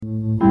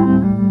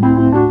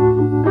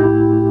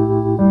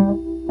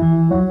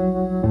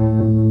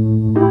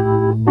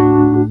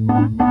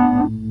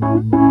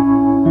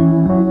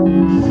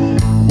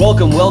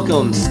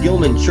Welcome,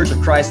 Skillman Church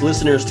of Christ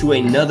listeners, to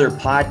another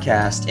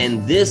podcast.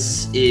 And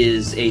this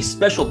is a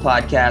special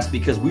podcast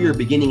because we are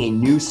beginning a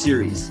new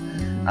series.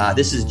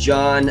 This is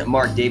John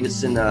Mark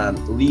Davidson,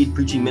 lead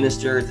preaching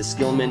minister at the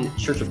Skillman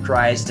Church of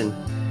Christ. And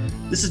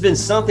this has been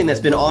something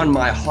that's been on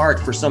my heart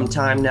for some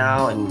time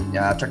now. And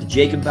I've talked to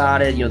Jake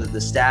about it,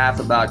 the staff,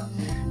 about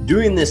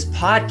doing this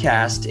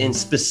podcast and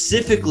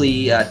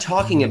specifically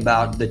talking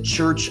about the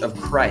Church of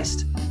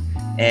Christ.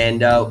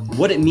 And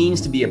what it means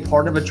to be a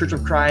part of a Church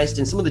of Christ,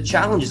 and some of the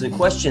challenges and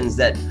questions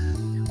that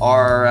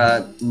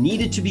are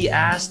needed to be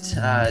asked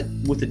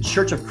with the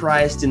Church of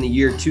Christ in the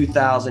year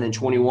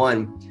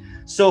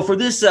 2021. So for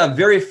this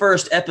very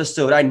first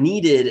episode, I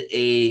needed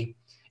a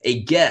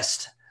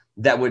guest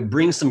that would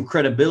bring some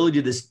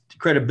credibility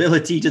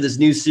to this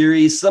new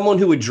series, someone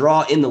who would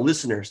draw in the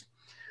listeners.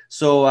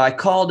 So I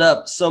called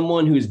up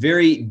someone who's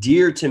very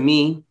dear to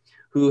me,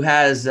 who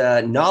has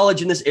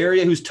knowledge in this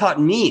area, who's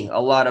taught me a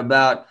lot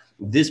about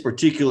this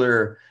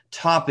particular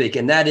topic,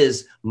 and that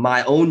is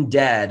my own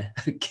dad,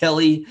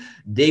 Kelly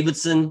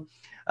Davidson.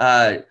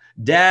 Dad,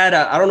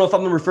 I don't know if I'm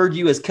going to refer to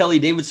you as Kelly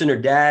Davidson or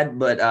Dad,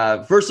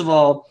 but first of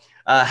all,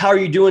 how are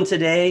you doing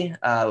today?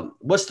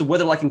 What's the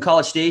weather like in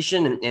College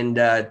Station? And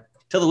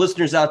tell the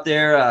listeners out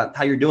there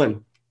how you're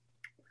doing.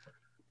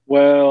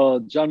 Well,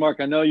 John Mark,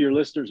 I know your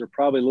listeners are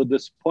probably a little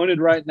disappointed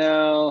right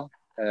now.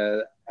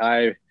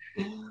 I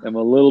am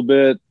a little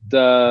bit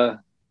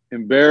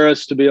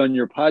embarrassed to be on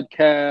your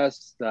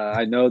podcast.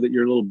 I know that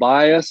you're a little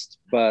biased,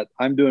 but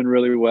I'm doing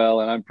really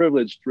well, and I'm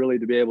privileged really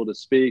to be able to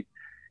speak.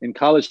 In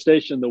College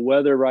Station, the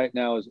weather right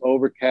now is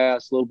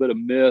overcast, a little bit of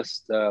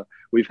mist.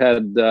 We've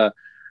had an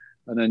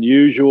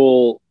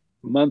unusual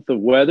month of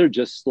weather,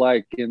 just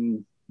like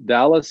in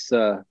Dallas,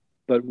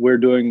 but we're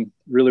doing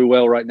really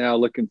well right now.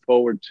 Looking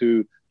forward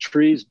to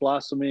trees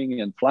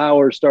blossoming and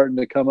flowers starting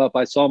to come up.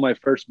 I saw my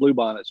first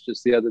bluebonnets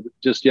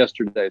just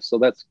yesterday, so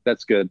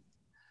that's good.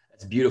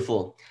 That's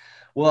beautiful.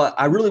 Well,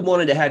 I really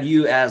wanted to have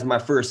you as my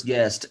first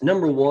guest.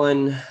 Number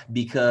one,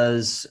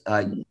 because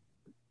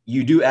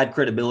you do add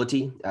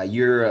credibility.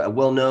 You're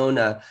well-known.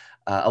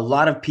 A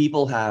lot of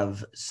people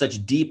have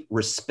such deep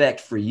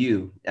respect for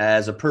you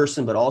as a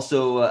person, but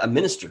also a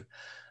minister.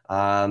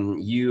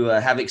 You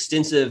have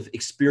extensive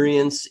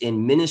experience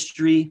in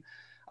ministry,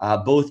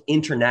 both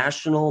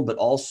international, but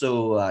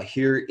also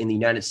here in the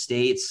United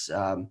States.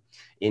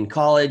 In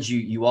college,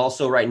 you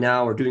also right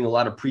now are doing a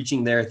lot of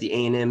preaching there at the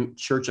A&M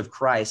Church of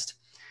Christ.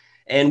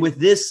 And with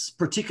this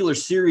particular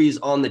series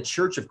on the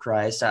Church of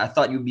Christ, I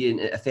thought you'd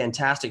be a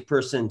fantastic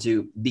person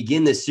to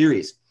begin this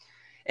series.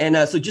 And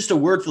so just a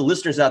word for the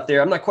listeners out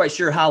there. I'm not quite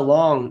sure how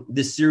long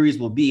this series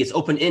will be. It's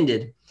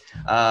open-ended.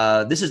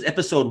 This is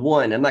episode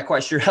 1. I'm not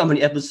quite sure how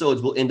many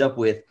episodes we'll end up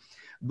with.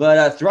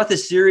 But throughout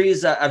this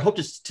series, I'd hope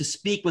to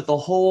speak with a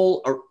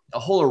whole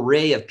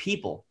array of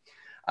people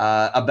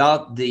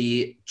about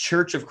the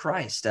Church of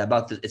Christ,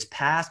 about its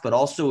past, but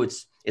also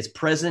its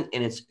present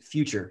and its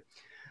future.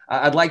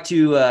 I'd like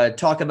to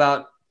talk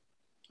about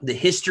the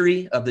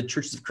history of the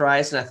Church of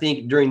Christ, and I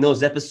think during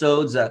those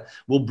episodes,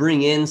 we'll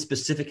bring in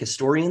specific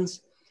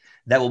historians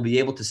that will be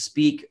able to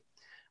speak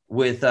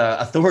with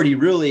authority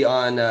really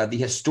on the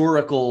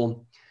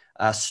historical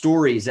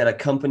stories that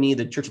accompany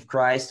the Church of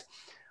Christ.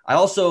 I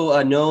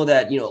also know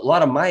that, a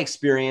lot of my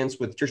experience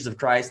with Churches of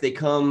Christ, they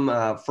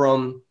come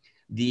from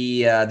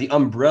the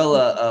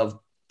umbrella of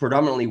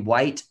predominantly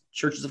white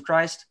Churches of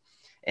Christ.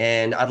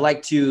 And I'd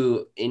like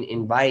to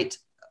invite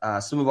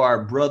some of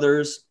our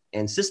brothers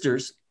and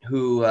sisters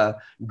who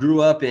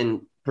grew up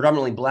in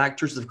predominantly Black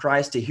Churches of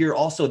Christ to hear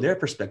also their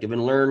perspective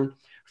and learn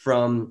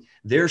from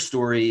their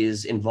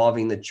stories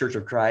involving the Church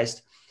of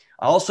Christ.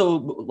 I also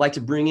like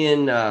to bring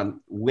in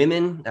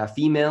women,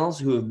 females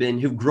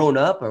who've grown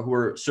up or who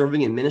are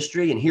serving in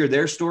ministry and hear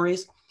their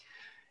stories.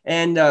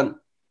 And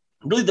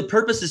really the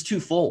purpose is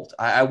twofold.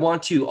 I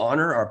want to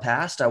honor our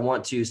past. I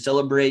want to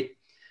celebrate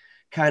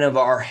kind of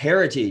our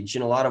heritage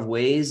in a lot of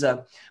ways,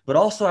 but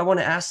also I want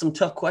to ask some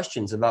tough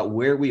questions about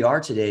where we are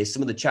today,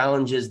 some of the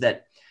challenges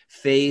that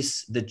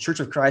face the Church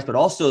of Christ, but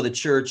also the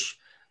Church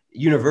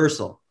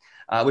Universal,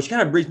 which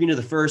kind of brings me to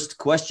the first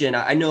question.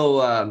 I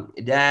know,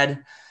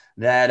 Dad,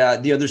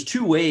 that there's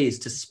two ways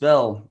to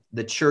spell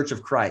the Church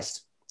of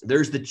Christ.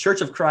 There's the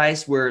Church of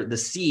Christ where the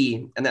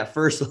C and that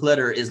first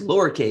letter is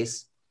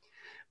lowercase,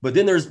 but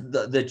then there's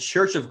the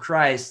Church of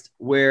Christ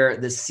where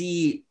the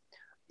C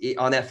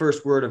on that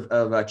first word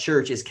of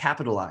church is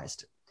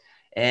capitalized.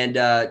 And,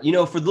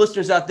 for the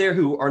listeners out there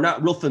who are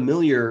not real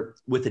familiar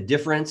with the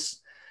difference,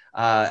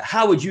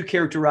 how would you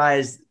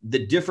characterize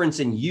the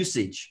difference in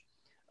usage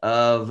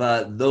of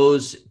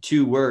those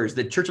two words,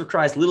 the Church of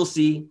Christ, little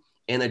c,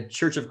 and the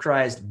Church of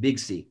Christ, big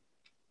C?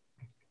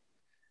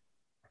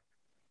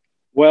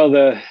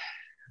 Well,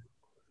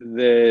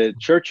 the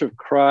Church of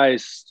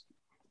Christ,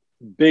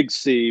 big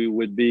C,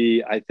 would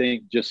be, I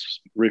think,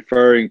 just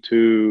referring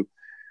to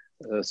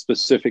a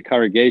specific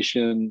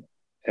congregation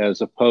as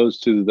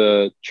opposed to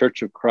the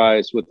Church of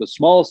Christ with a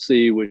small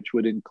c, which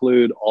would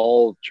include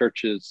all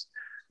churches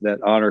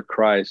that honor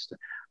Christ.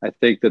 I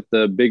think that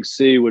the big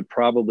C would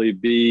probably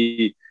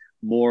be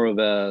more of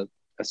a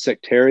a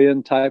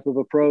sectarian type of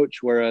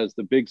approach, whereas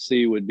the big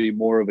C would be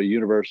more of a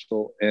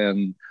universal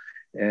and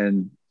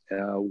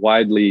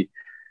widely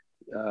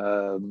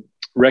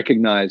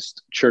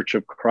recognized Church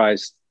of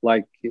Christ,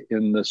 like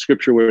in the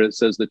scripture where it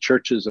says the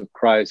churches of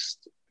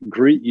Christ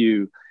greet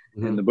you.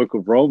 Mm-hmm. In the book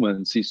of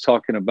Romans, he's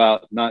talking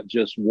about not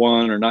just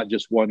one or not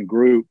just one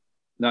group,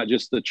 not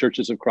just the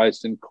churches of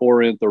Christ in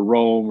Corinth or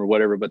Rome or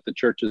whatever, but the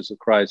churches of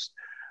Christ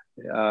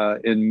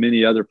in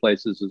many other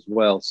places as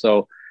well.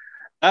 So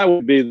that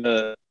would be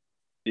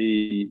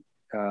the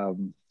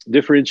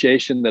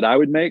differentiation that I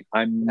would make.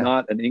 I'm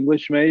not an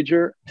English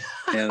major,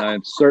 and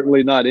I'm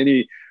certainly not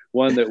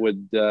anyone that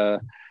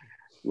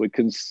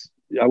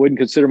I wouldn't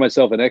consider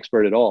myself an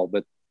expert at all,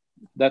 but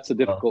that's a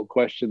difficult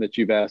question that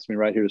you've asked me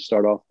right here to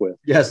start off with.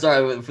 Yeah,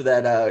 sorry for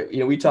that.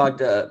 We talked,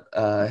 had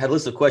a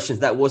list of questions.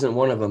 That wasn't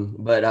one of them,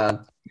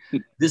 but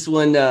this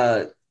one.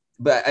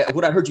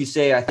 What I heard you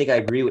say, I think I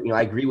agree with.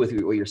 I agree with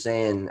what you're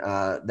saying.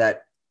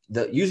 That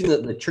using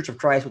the Church of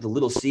Christ with a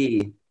little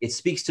c, it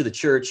speaks to the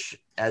church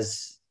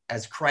as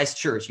Christ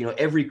Church.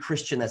 Every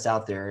Christian that's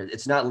out there.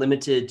 It's not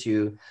limited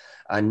to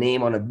a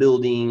name on a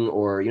building,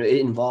 or it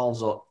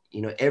involves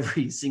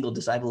every single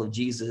disciple of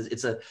Jesus.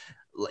 It's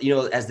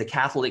as the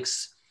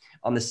Catholics,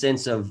 on the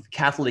sense of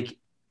Catholic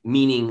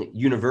meaning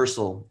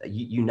universal,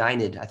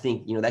 united. I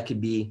think, that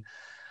could be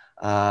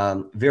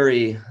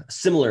very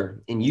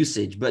similar in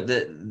usage, but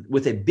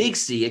with a big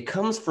C, it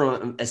comes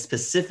from a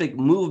specific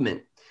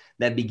movement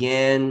that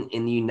began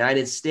in the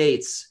United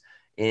States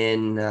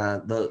in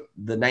the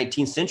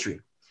 19th century.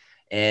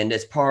 And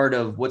it's part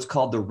of what's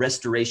called the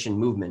Restoration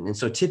Movement. And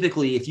so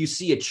typically, if you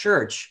see a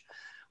church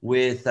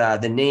with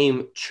the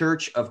name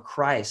Church of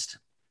Christ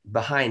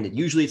behind it,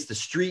 usually it's the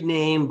street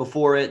name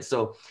before it.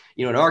 So,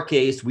 in our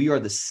case, we are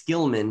the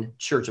Skillman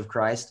Church of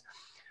Christ.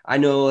 I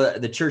know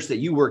the church that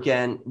you work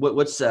in,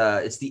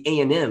 it's the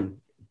A&M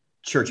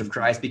Church of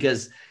Christ,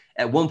 because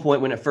at one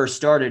point when it first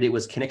started, it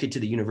was connected to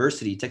the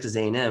university, Texas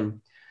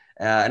A&M.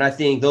 And I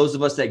think those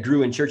of us that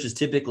grew in churches,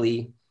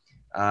 typically,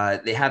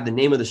 they have the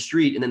name of the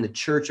street and then the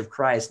Church of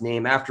Christ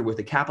name after with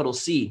a capital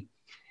C.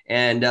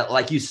 And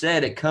like you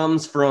said, it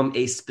comes from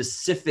a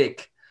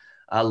specific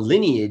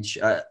lineage,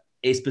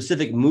 a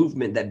specific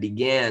movement that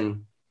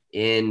began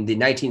in the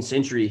 19th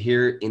century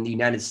here in the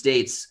United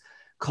States,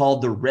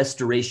 called the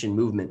Restoration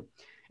Movement.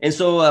 And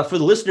so for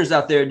the listeners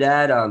out there,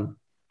 Dad, and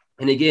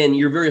again,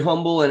 you're very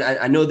humble, and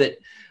I know that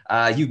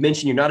you've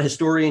mentioned you're not a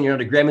historian, you're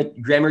not a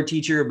grammar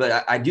teacher,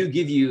 but I do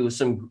give you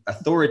some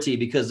authority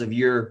because of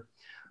your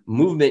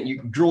movement,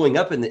 you growing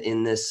up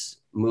in this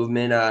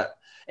movement.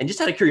 And just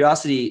out of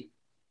curiosity,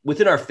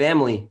 within our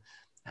family,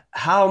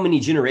 how many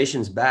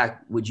generations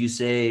back would you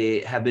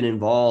say have been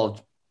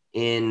involved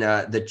in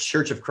the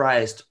Church of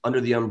Christ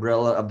under the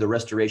umbrella of the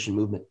Restoration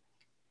Movement?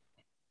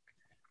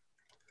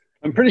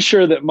 I'm pretty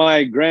sure that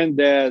my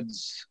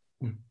dad's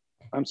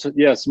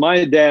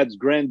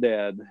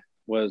granddad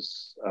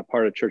was a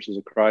part of Churches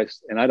of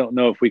Christ. And I don't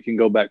know if we can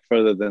go back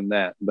further than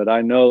that, but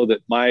I know that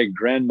my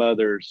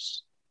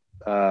grandmother's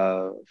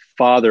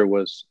father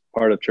was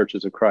part of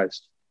Churches of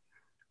Christ.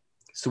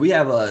 So we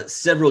have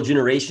several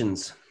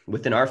generations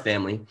within our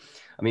family.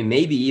 I mean,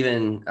 maybe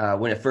even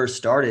when it first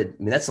started,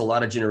 that's a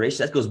lot of generations.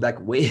 That goes back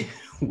way,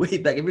 way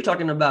back. If you're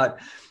talking about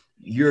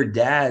your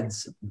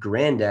dad's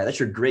granddad, that's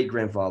your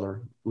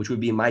great-grandfather, which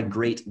would be my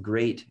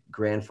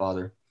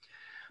great-great-grandfather.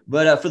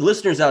 But for the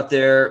listeners out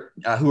there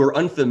who are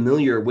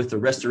unfamiliar with the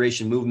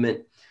Restoration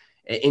Movement,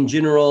 in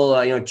general,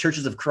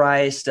 Churches of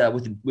Christ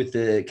with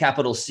the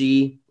capital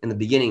C in the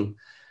beginning,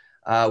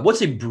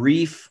 what's a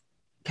brief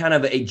kind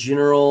of a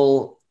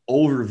general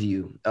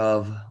overview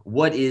of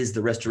what is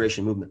the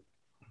Restoration Movement?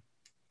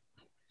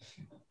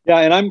 Yeah,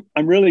 and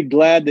I'm really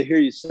glad to hear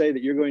you say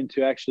that you're going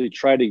to actually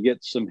try to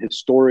get some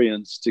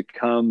historians to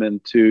come and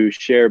to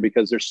share,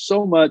 because there's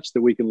so much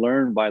that we can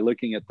learn by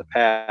looking at the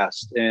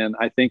past. And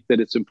I think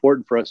that it's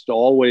important for us to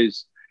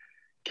always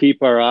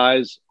keep our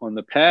eyes on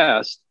the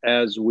past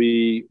as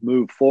we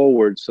move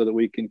forward, so that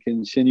we can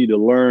continue to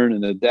learn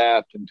and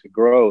adapt and to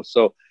grow.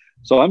 So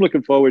I'm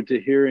looking forward to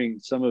hearing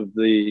some of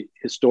the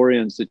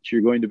historians that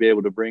you're going to be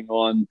able to bring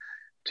on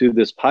to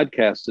this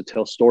podcast to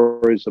tell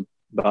stories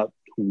about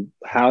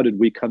how did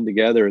we come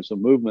together as a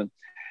movement.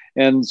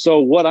 And so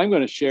what I'm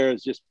going to share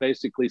is just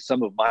basically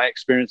some of my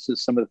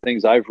experiences, some of the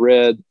things I've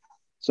read,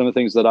 some of the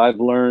things that I've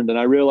learned. And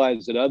I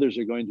realize that others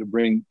are going to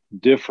bring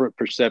different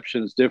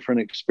perceptions, different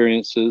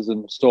experiences.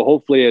 And so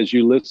hopefully as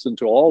you listen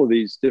to all of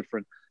these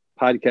different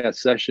podcast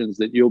sessions,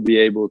 that you'll be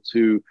able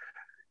to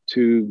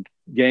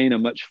gain a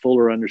much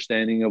fuller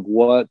understanding of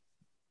what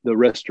the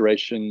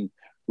Restoration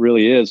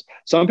really is.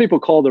 Some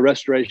people call the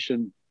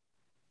Restoration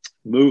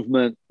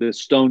movement the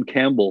Stone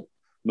Campbell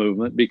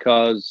movement,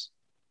 because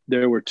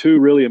there were two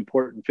really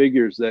important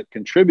figures that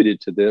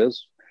contributed to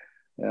this,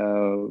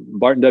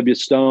 Barton W.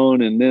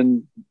 Stone, and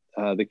then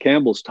the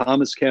Campbells,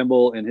 Thomas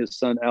Campbell and his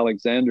son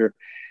Alexander.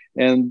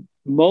 And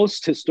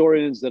most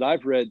historians that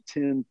I've read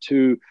tend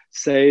to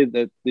say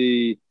that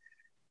the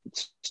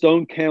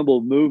Stone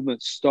Campbell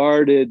movement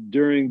started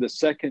during the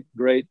Second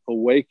Great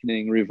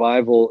Awakening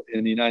revival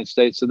in the United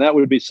States. And that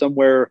would be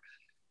somewhere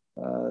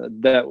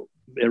that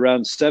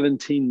around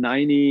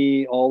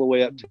 1790 all the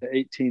way up to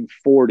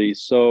 1840.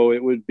 So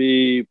it would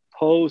be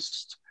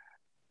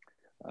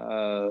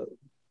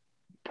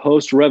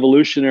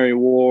post-Revolutionary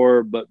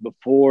War, but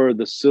before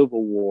the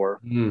Civil War.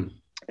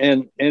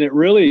 And it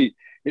really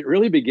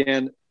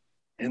began,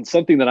 and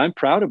something that I'm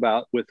proud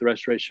about with the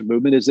Restoration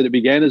Movement is that it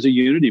began as a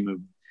unity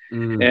movement.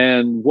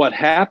 And what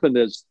happened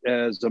as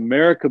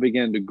America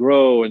began to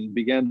grow and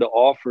began to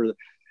offer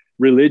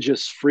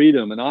religious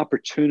freedom and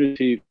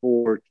opportunity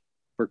for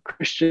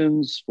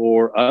Christians,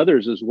 for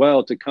others as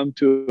well, to come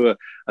to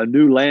a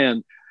new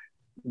land,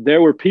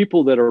 there were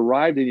people that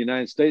arrived in the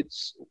United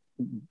States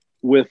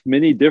with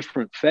many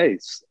different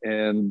faiths.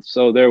 And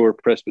so there were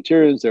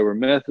Presbyterians, there were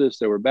Methodists,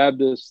 there were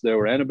Baptists, there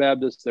were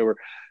Anabaptists, there were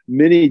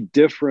many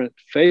different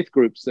faith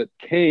groups that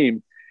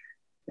came.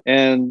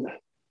 And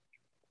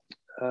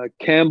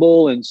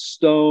Campbell and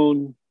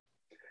Stone,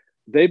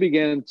 they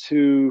began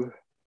to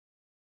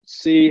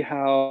see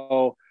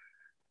how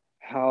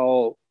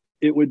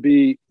it would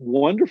be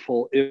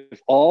wonderful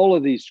if all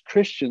of these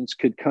Christians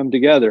could come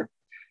together.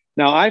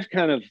 Now, I've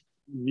kind of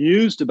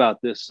mused about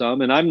this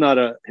some, and I'm not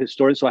a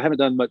historian, so I haven't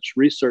done much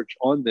research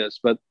on this,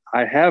 but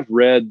I have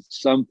read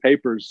some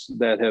papers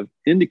that have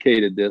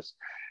indicated this.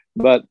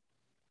 But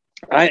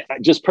I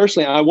just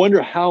personally, I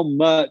wonder how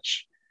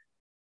much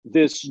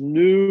this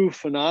new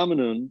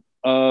phenomenon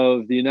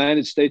of the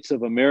United States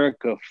of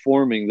America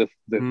forming,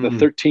 the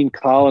 13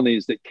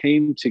 colonies that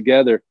came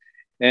together,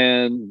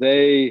 and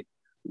they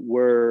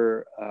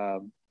were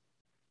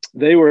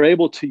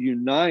able to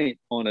unite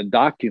on a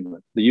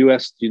document, the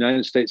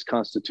United States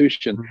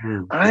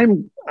Constitution.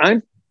 I'm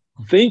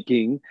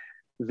thinking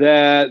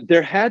that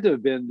there had to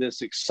have been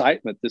this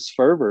excitement, this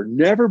fervor.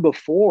 Never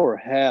before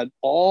had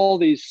all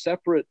these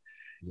separate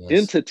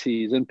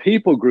entities and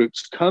people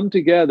groups come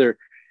together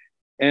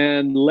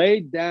and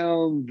laid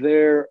down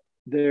their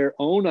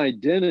own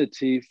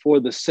identity for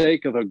the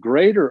sake of a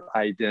greater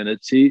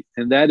identity,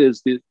 and that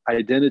is the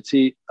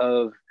identity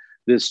of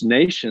this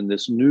nation,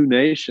 this new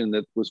nation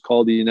that was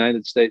called the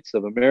United States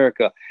of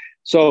America.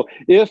 So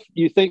if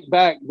you think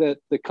back that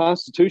the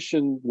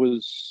Constitution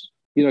was,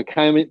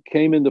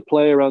 came into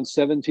play around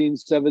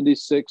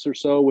 1776 or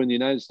so when the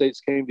United States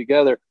came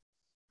together,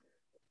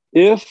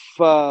 if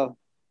the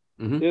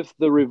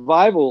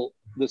revival,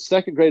 the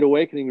Second Great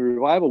Awakening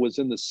revival, was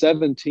in the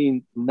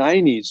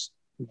 1790s,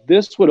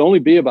 this would only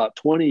be about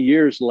 20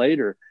 years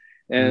later.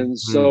 And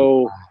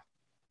so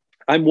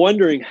I'm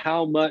wondering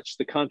how much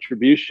the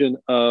contribution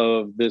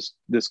of this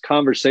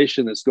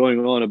conversation that's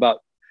going on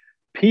about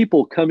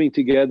people coming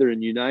together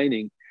and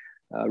uniting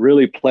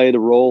really played a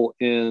role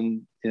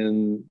in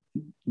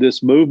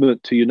this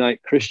movement to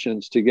unite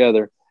Christians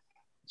together.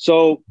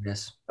 So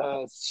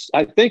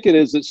I think it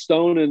is that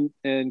Stone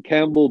and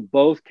Campbell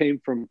both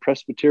came from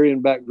Presbyterian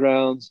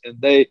backgrounds,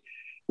 and they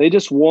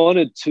just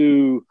wanted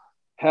to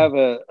have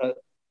a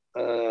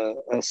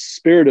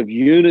spirit of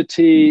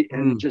unity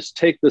and just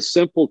take the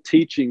simple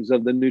teachings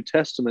of the New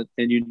Testament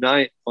and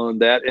unite on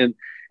that. And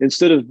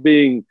instead of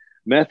being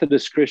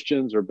Methodist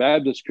Christians or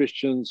Baptist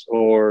Christians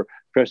or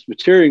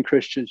Presbyterian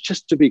Christians,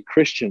 just to be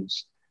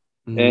Christians.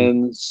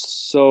 And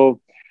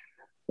so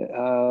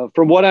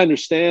from what I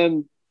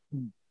understand,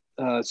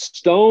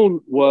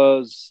 Stone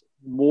was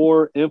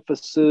more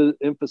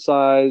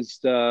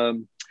emphasized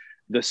the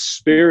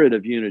spirit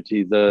of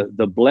unity,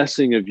 the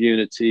blessing of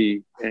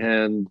unity,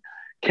 and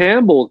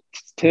Campbell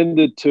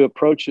tended to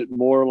approach it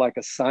more like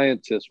a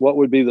scientist. What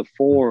would be the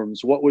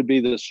forms? What would be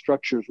the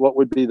structures? What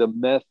would be the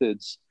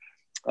methods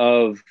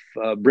of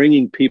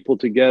bringing people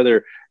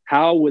together?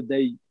 How would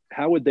they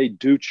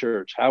do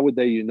church? How would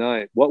they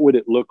unite? What would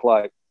it look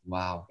like?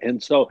 Wow.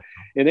 And so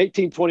in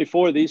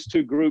 1824, these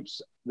two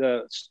groups,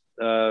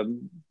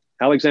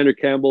 Alexander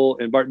Campbell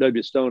and Barton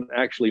W. Stone,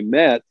 actually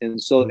met.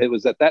 And so it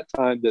was at that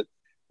time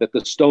that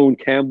the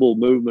Stone-Campbell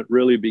movement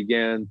really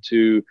began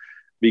to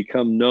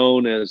become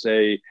known as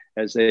a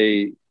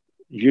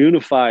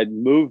unified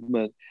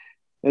movement.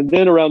 And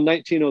then around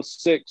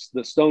 1906,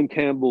 the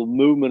Stone-Campbell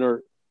movement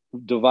are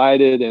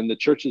divided, and the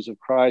Churches of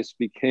Christ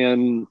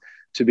began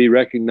to be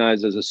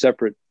recognized as a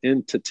separate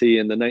entity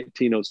in the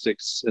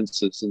 1906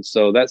 census. And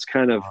so that's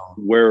kind of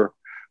where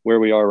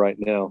we are right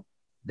now.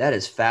 That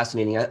is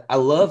fascinating. I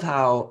love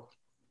how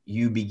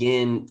you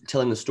begin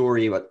telling the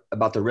story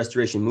about the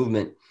Restoration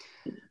Movement.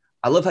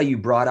 I love how you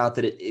brought out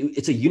that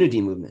it's a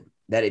unity movement,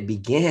 that it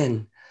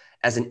began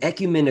as an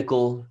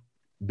ecumenical,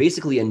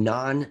 basically a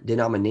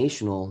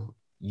non-denominational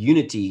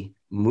unity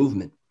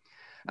movement.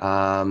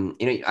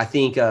 I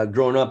think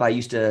growing up, I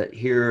used to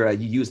hear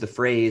you use the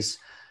phrase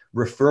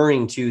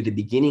referring to the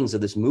beginnings of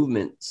this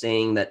movement,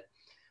 saying that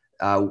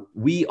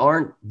we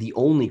aren't the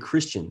only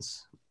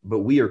Christians, but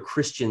we are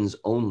Christians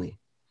only.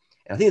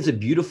 And I think it's a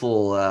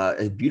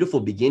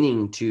beautiful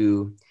beginning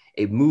to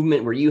a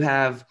movement where you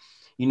have,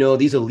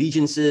 these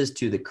allegiances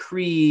to the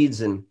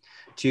creeds and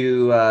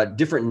to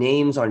different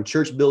names on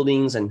church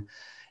buildings, and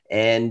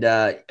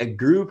a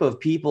group of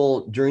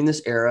people during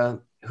this era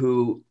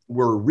who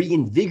were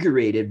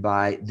reinvigorated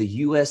by the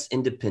U.S.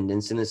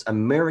 independence and this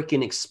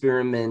American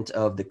experiment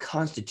of the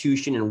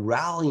Constitution and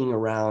rallying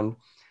around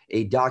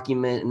a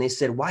document. And they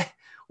said, why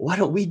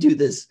don't we do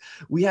this?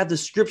 We have the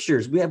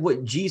scriptures. We have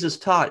what Jesus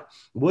taught.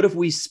 What if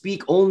we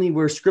speak only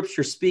where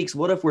scripture speaks?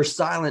 What if we're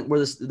silent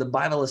where the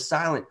Bible is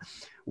silent?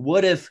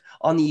 What if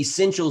on the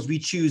essentials we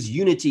choose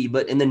unity,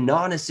 but in the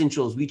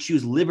non-essentials we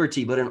choose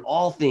liberty, but in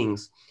all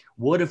things,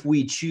 what if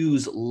we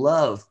choose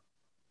love?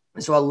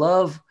 And so I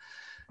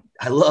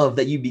love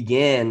that you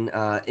began,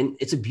 and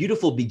it's a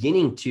beautiful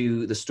beginning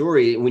to the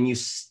story. When you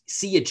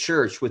see a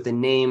church with the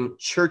name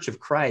Church of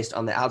Christ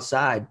on the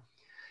outside,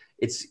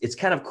 it's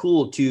kind of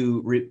cool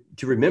to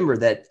remember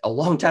that a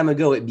long time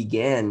ago it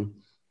began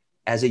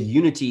as a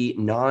unity,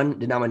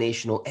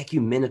 non-denominational,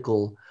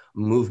 ecumenical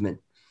movement.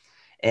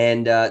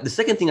 And the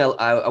second thing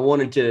I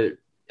wanted to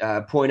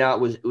point out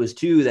was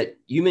too that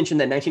you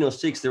mentioned that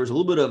 1906 there was a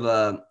little bit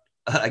of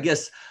I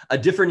guess a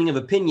differing of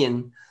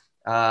opinion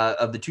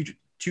of the two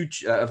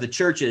of the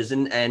churches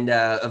and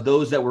of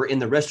those that were in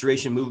the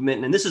Restoration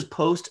movement. And this is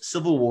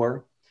post-Civil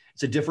War.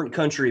 It's a different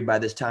country by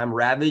this time,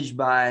 ravaged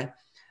by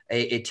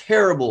a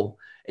terrible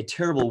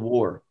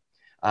war.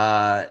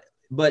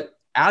 But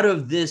out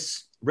of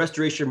this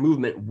Restoration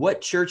movement, what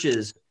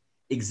churches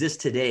exist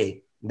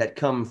today that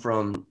come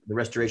from the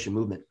Restoration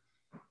movement?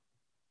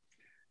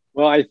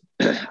 Well,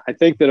 I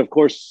think that, of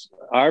course,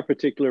 our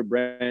particular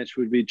branch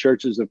would be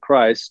Churches of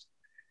Christ.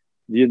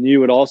 You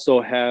would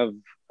also have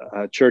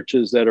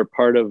churches that are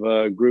part of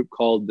a group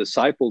called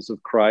Disciples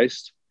of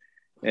Christ.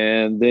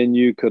 And then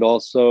you could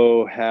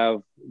also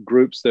have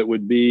groups that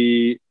would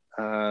be,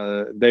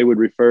 they would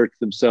refer to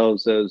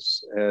themselves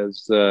as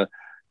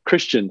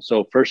Christian.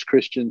 So First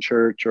Christian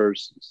Church or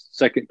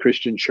Second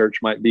Christian Church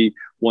might be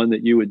one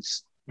that you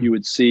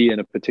would see in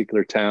a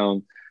particular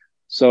town.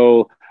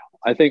 So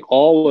I think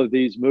all of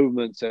these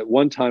movements at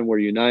one time were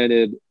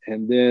united.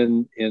 And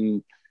then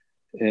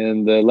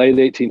in the late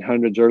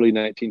 1800s, early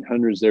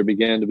 1900s, there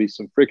began to be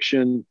some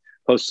friction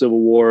post-Civil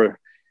War,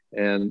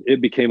 and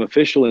it became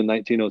official in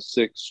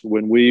 1906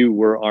 when we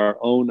were our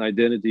own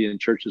identity in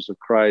Churches of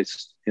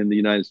Christ in the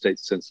United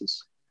States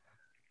Census.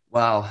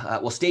 Wow.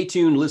 Well, stay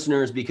tuned,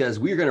 listeners, because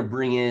we're going to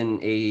bring in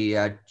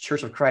a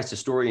Church of Christ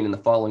historian in the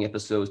following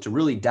episodes to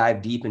really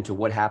dive deep into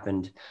what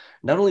happened,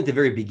 not only at the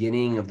very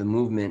beginning of the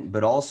movement,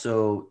 but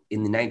also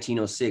in the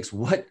 1906,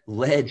 what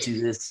led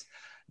to this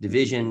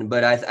division.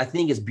 But I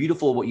think it's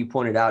beautiful what you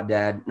pointed out,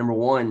 Dad. Number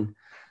one,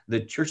 the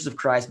Churches of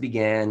Christ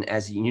began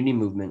as a unity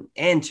movement,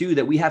 and two,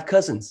 that we have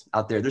cousins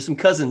out there. There's some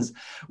cousins.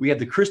 We have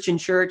the Christian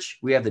Church.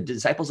 We have the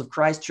Disciples of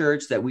Christ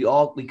Church, that we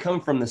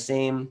come from the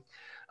same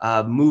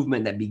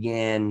movement that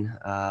began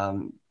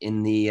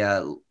in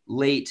the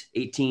late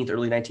 18th,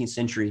 early 19th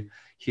century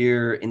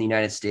here in the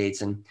United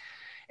States.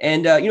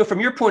 And from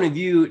your point of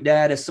view,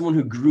 Dad, as someone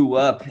who grew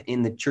up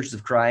in the Churches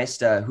of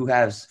Christ, who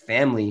has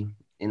family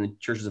in the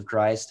Churches of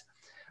Christ,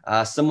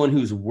 someone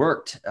who's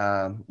worked,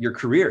 your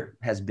career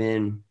has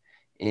been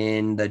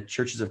in the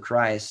Churches of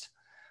Christ.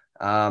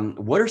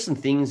 What are some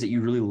things that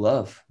you really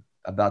love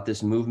about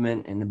this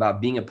movement and about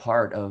being a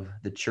part of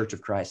the Church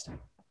of Christ?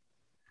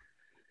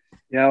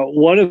 Yeah,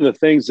 one of the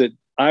things that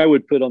I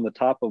would put on the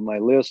top of my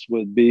list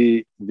would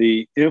be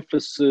the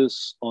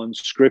emphasis on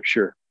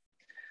Scripture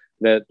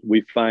that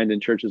we find in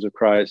Churches of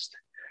Christ,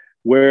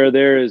 where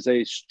there is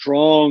a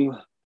strong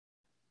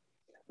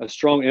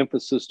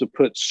emphasis to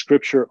put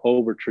Scripture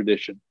over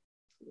tradition.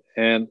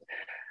 And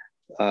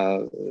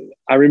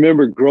I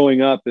remember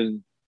growing up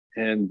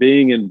and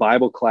being in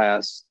Bible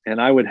class, and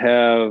I would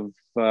have,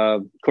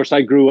 of course,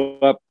 I grew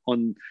up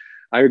on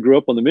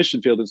the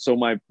mission field, and so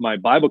my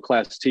Bible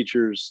class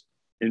teachers,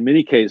 in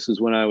many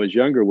cases when I was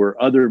younger, were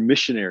other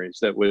missionaries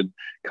that would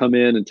come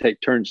in and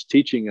take turns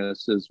teaching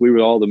us, as we were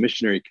all the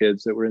missionary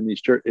kids that were in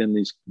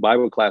these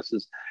Bible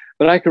classes.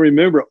 But I can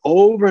remember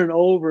over and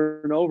over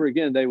and over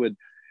again, they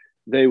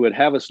would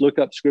have us look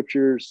up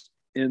scriptures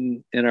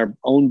in our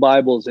own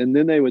Bibles, and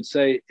then they would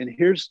say, and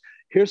here's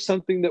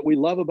something that we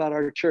love about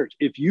our church.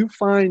 If you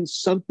find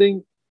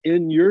something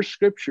in your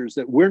scriptures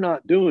that we're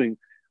not doing,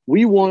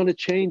 we want to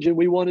change and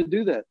we want to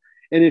do that.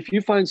 And if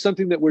you find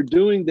something that we're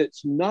doing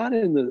that's not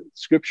in the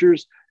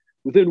scriptures,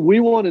 then we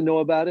want to know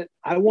about it.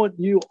 I want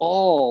you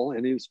all,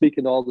 and he was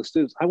speaking to all the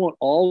students, I want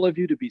all of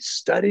you to be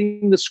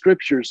studying the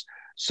scriptures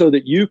so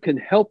that you can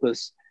help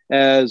us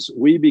as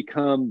we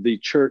become the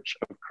Church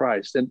of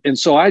Christ. And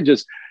so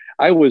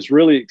I was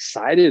really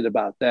excited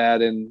about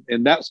that.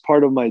 And that's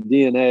part of my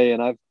DNA.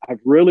 And I've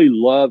really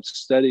loved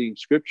studying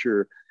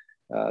scripture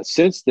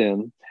since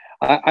then.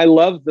 I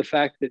love the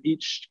fact that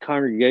each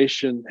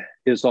congregation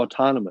is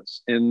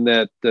autonomous and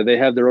that they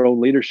have their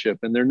own leadership,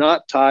 and they're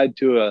not tied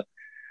to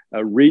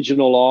a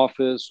regional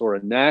office or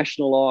a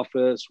national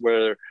office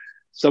where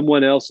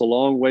someone else a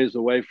long ways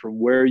away from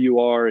where you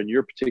are in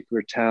your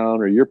particular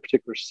town or your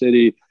particular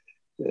city,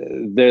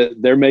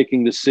 they're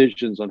making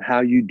decisions on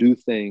how you do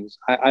things.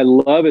 I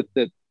love it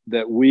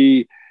that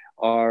we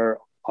are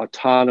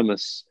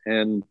autonomous,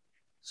 and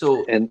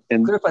so and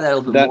clarify that a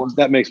little bit more.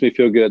 That makes me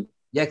feel good.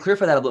 Yeah,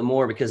 clarify that a little bit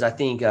more, because I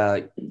think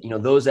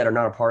those that are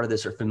not a part of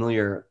this are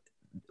familiar.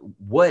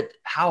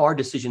 How are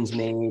decisions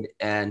made?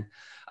 And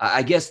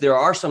I guess there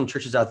are some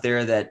churches out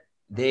there that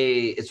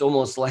it's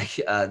almost like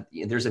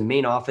there's a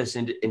main office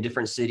in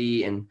different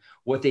city, and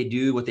what they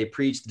do, what they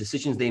preach, the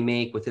decisions they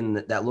make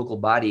within that local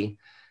body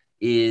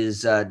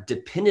is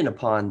dependent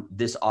upon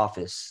this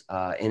office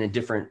in a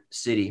different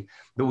city.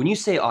 But when you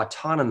say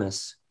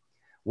autonomous,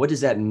 what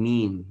does that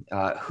mean?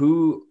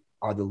 Who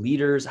are the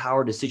leaders? How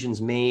are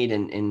decisions made?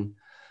 And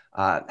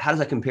how does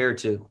that compare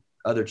to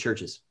other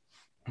churches?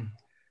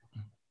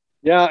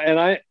 Yeah, and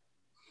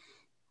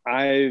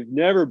I've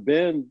never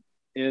been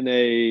in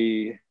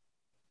a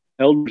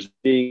elders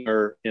meeting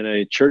or in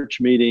a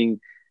church meeting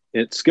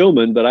at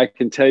Skillman, but I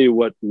can tell you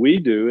what we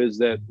do is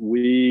that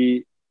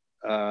we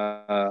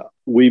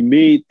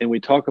meet and we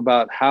talk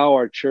about how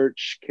our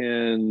church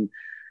can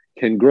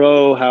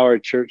grow, how our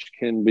church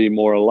can be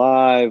more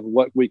alive,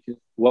 what we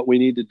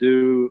need to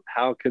do,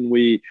 how can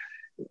we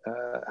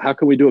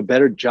do a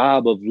better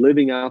job of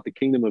living out the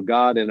kingdom of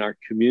God in our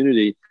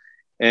community.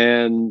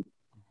 And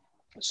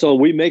so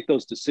we make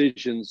those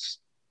decisions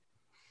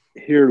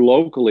here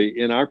locally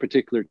in our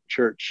particular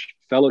church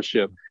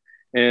fellowship,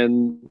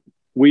 and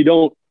we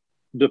don't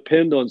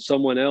depend on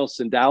someone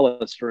else in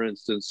Dallas, for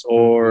instance,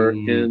 or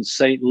in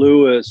St.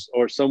 Louis,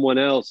 or someone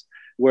else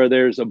where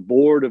there's a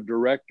board of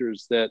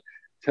directors that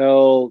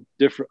tell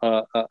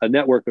a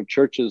network of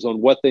churches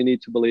on what they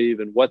need to believe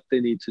and what they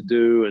need to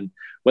do and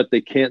what they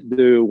can't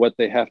do, what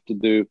they have to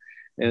do.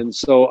 And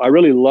so I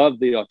really love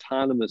the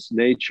autonomous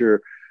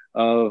nature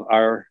of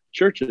our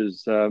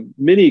churches.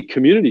 Many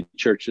community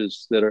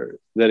churches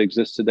that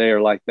exist today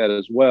are like that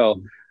as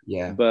well.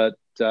 Yeah. But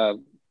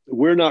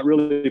we're not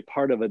really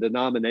part of a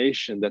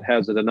denomination that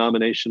has a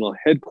denominational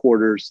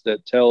headquarters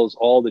that tells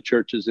all the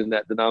churches in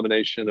that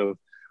denomination of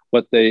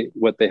what they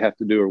have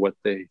to do or what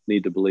they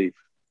need to believe.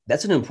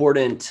 That's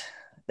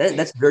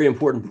that's a very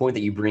important point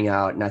that you bring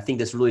out. And I think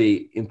that's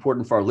really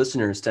important for our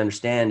listeners to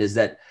understand, is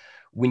that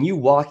when you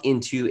walk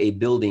into a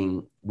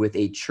building with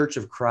a Church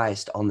of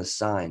Christ on the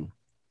sign,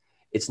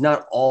 it's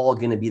not all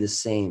going to be the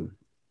same.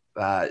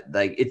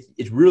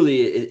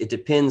 It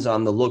depends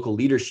on the local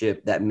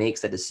leadership that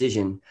makes that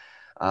decision,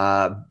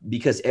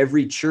 because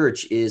every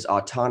church is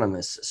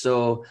autonomous.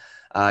 So,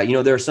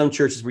 there are some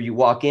churches where you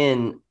walk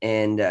in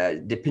and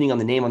depending on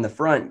the name on the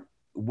front,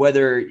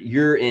 whether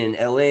you're in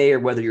LA or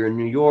whether you're in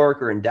New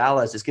York or in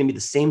Dallas, it's going to be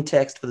the same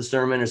text for the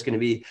sermon. It's going to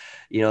be,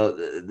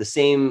 the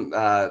same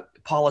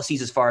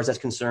policies as far as that's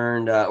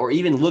concerned, or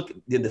even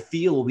the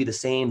feel will be the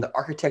same. The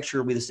architecture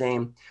will be the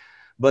same.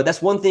 But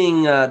that's one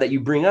thing that you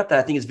bring up that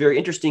I think is very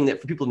interesting,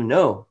 that for people to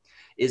know,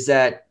 is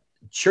that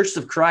Churches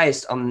of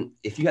Christ,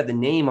 if you have the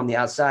name on the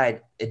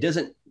outside,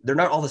 they're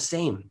not all the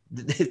same.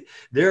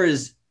 There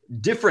is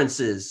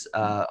differences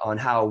on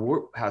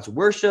how it's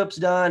worship's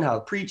done, how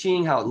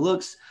preaching, how it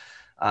looks,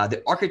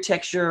 the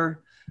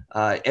architecture.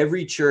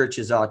 Every church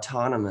is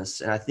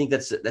autonomous. And I think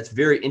that's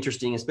very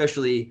interesting,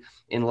 especially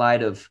in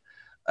light of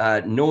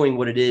knowing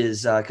what it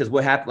is, because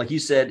what happened, like you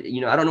said,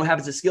 I don't know what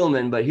happens at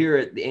Skillman, but here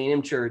at the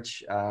A&M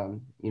Church,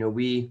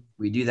 we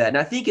do that. And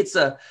I think it's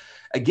a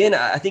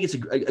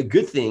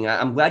good thing.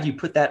 I'm glad you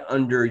put that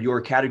under your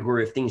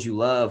category of things you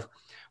love.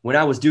 When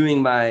I was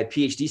doing my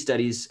PhD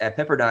studies at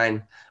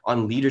Pepperdine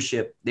on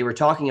leadership, they were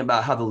talking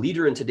about how the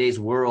leader in today's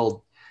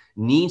world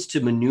needs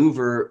to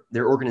maneuver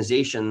their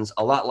organizations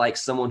a lot like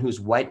someone who's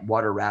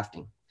whitewater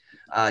rafting,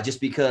 just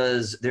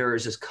because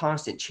there's just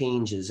constant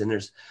changes, and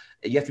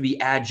you have to be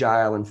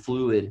agile and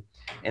fluid.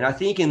 And I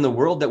think in the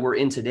world that we're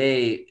in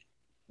today,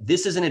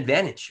 this is an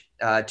advantage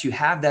to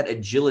have that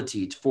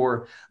agility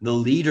for the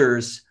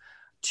leaders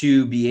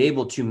to be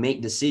able to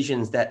make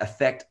decisions that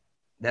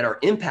are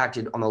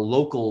impacted on a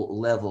local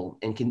level.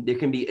 And there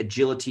can be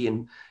agility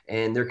and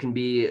there can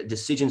be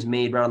decisions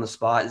made right on the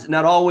spot. It's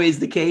not always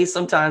the case.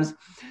 Sometimes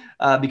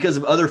because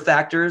of other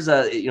factors,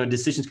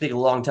 decisions can take a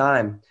long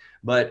time.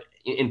 But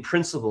in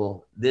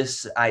principle,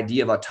 this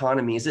idea of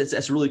autonomy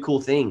that's a really cool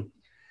thing.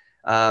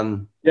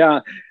 Yeah.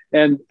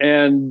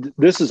 And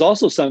this is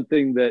also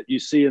something that you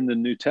see in the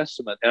New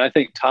Testament. And I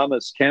think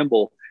Thomas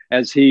Campbell,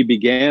 as he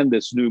began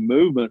this new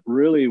movement,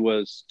 really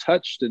was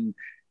touched and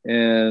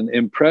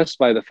impressed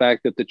by the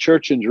fact that the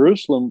church in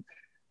Jerusalem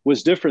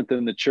was different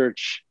than the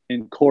church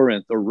in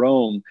Corinth or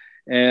Rome.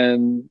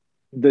 And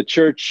the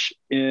church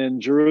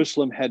in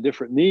Jerusalem had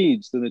different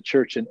needs than the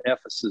church in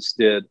Ephesus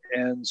did.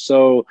 And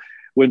so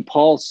when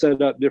Paul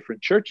set up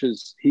different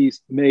churches, he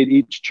made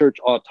each church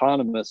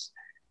autonomous.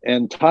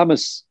 And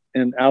Thomas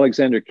and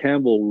Alexander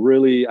Campbell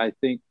really, I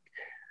think,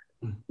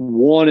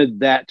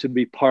 wanted that to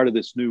be part of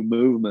this new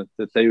movement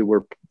that they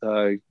were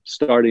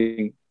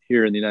starting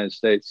here in the United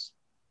States.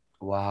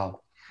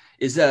 Wow.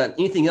 Is there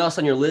anything else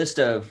on your list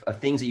of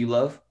things that you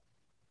love?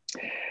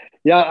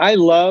 Yeah, I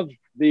love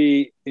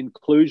the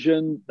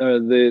inclusion,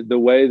 the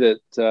way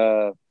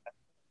that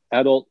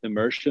adult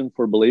immersion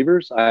for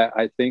believers.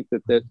 I think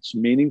that's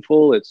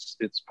meaningful. It's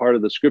part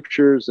of the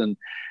scriptures, and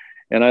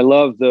I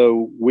love the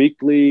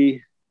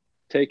weekly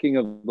taking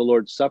of the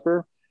Lord's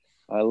Supper.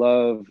 I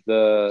love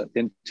the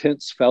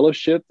intense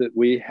fellowship that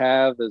we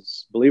have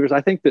as believers.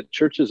 I think that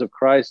churches of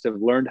Christ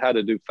have learned how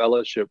to do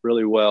fellowship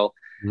really well,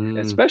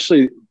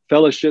 especially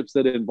fellowships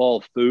that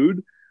involve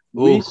food.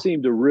 We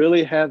seem to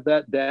really have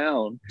that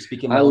down.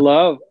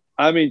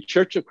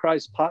 Church of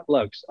Christ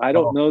potlucks. I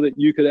don't know that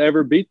you could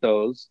ever beat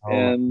those.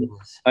 And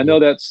I know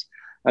that's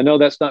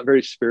not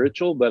very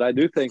spiritual, but I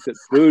do think that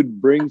food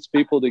brings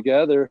people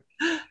together.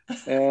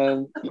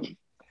 And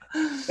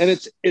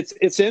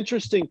it's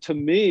interesting to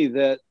me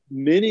that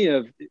many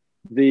of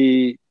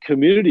the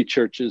community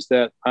churches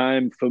that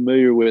I'm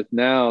familiar with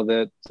now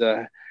that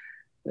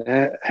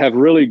have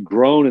really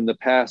grown in the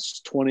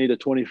past 20 to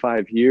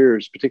 25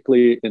 years,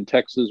 particularly in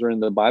Texas or in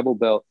the Bible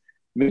Belt,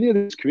 many of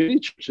these community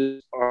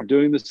churches are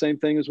doing the same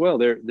thing as well.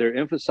 They're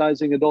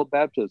emphasizing adult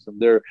baptism.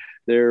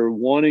 They're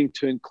wanting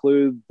to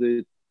include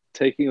the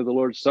taking of the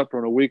Lord's Supper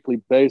on a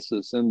weekly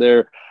basis, and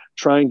they're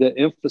trying to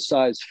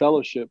emphasize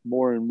fellowship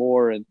more and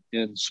more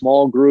in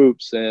small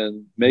groups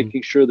and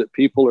making sure that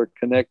people are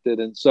connected.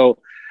 And so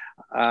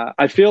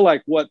I feel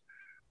like what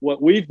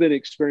we've been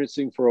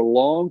experiencing for a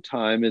long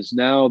time is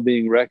now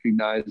being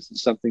recognized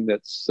as something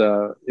that's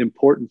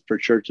important for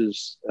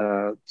churches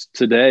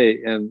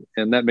today. And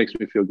that makes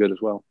me feel good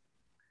as well.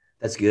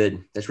 That's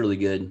good. That's really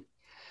good.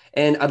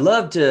 And I'd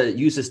love to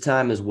use this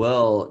time as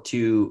well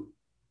to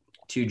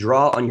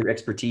draw on your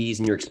expertise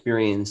and your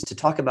experience to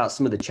talk about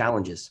some of the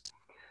challenges,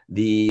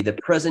 the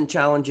present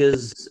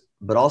challenges,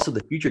 but also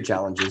the future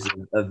challenges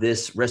of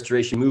this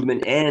restoration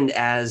movement. And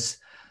as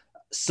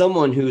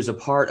someone who's a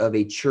part of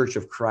a Church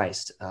of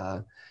Christ,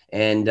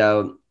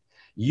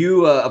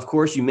 you, of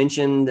course, you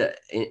mentioned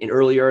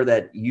earlier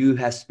that you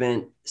have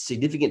spent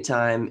significant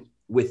time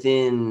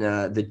within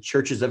the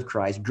Churches of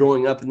Christ,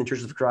 growing up in the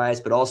Churches of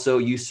Christ, but also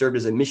you served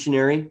as a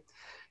missionary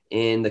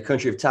in the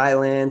country of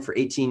Thailand for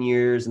 18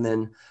 years. And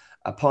then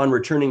upon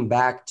returning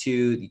back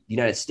to the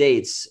United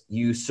States,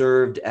 you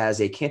served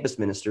as a campus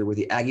minister with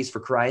the Aggies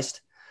for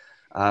Christ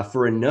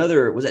for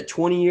another, was that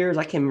 20 years?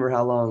 I can't remember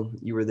how long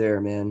you were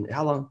there, man.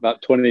 How long?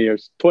 About 20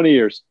 years. 20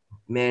 years.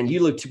 Man,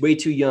 you look way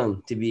too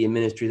young to be in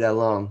ministry that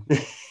long.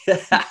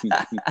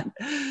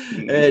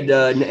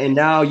 And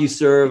now you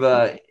serve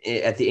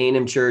at the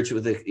A&M Church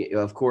with,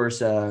 of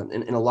course,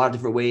 in a lot of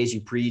different ways.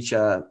 You preach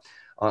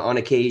on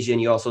occasion.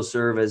 You also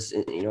serve as,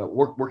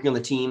 working on the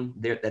team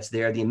that's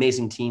there, the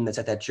amazing team that's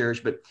at that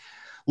church. But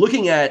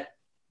looking at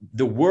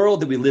the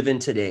world that we live in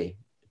today,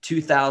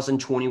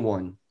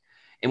 2021,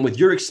 and with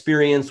your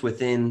experience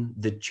within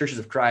the Churches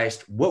of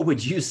Christ, what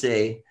would you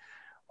say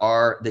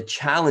are the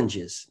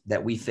challenges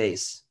that we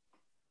face?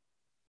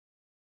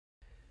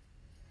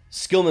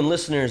 Skillman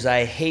listeners,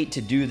 I hate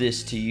to do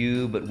this to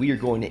you, but we are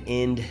going to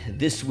end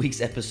this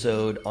week's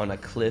episode on a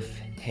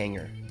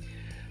cliffhanger.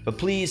 But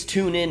please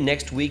tune in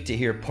next week to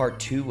hear part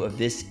 2 of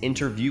this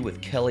interview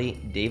with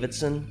Kelly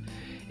Davidson,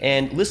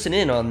 and listen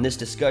in on this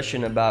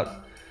discussion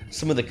about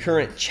some of the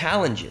current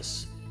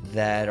challenges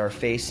that are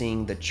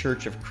facing the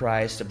Church of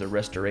Christ of the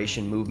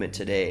Restoration movement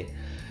today.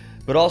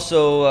 But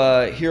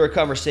also hear a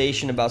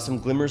conversation about some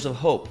glimmers of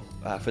hope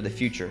for the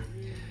future.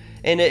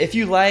 And if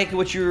you like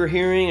what you're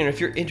hearing, and if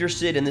you're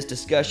interested in this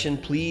discussion,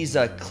 please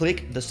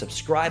click the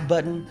subscribe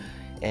button,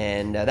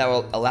 and that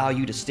will allow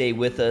you to stay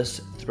with us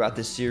throughout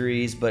this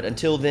series. But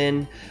until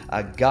then,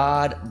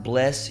 God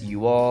bless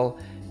you all.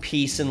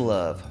 Peace and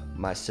love,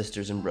 my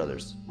sisters and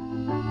brothers.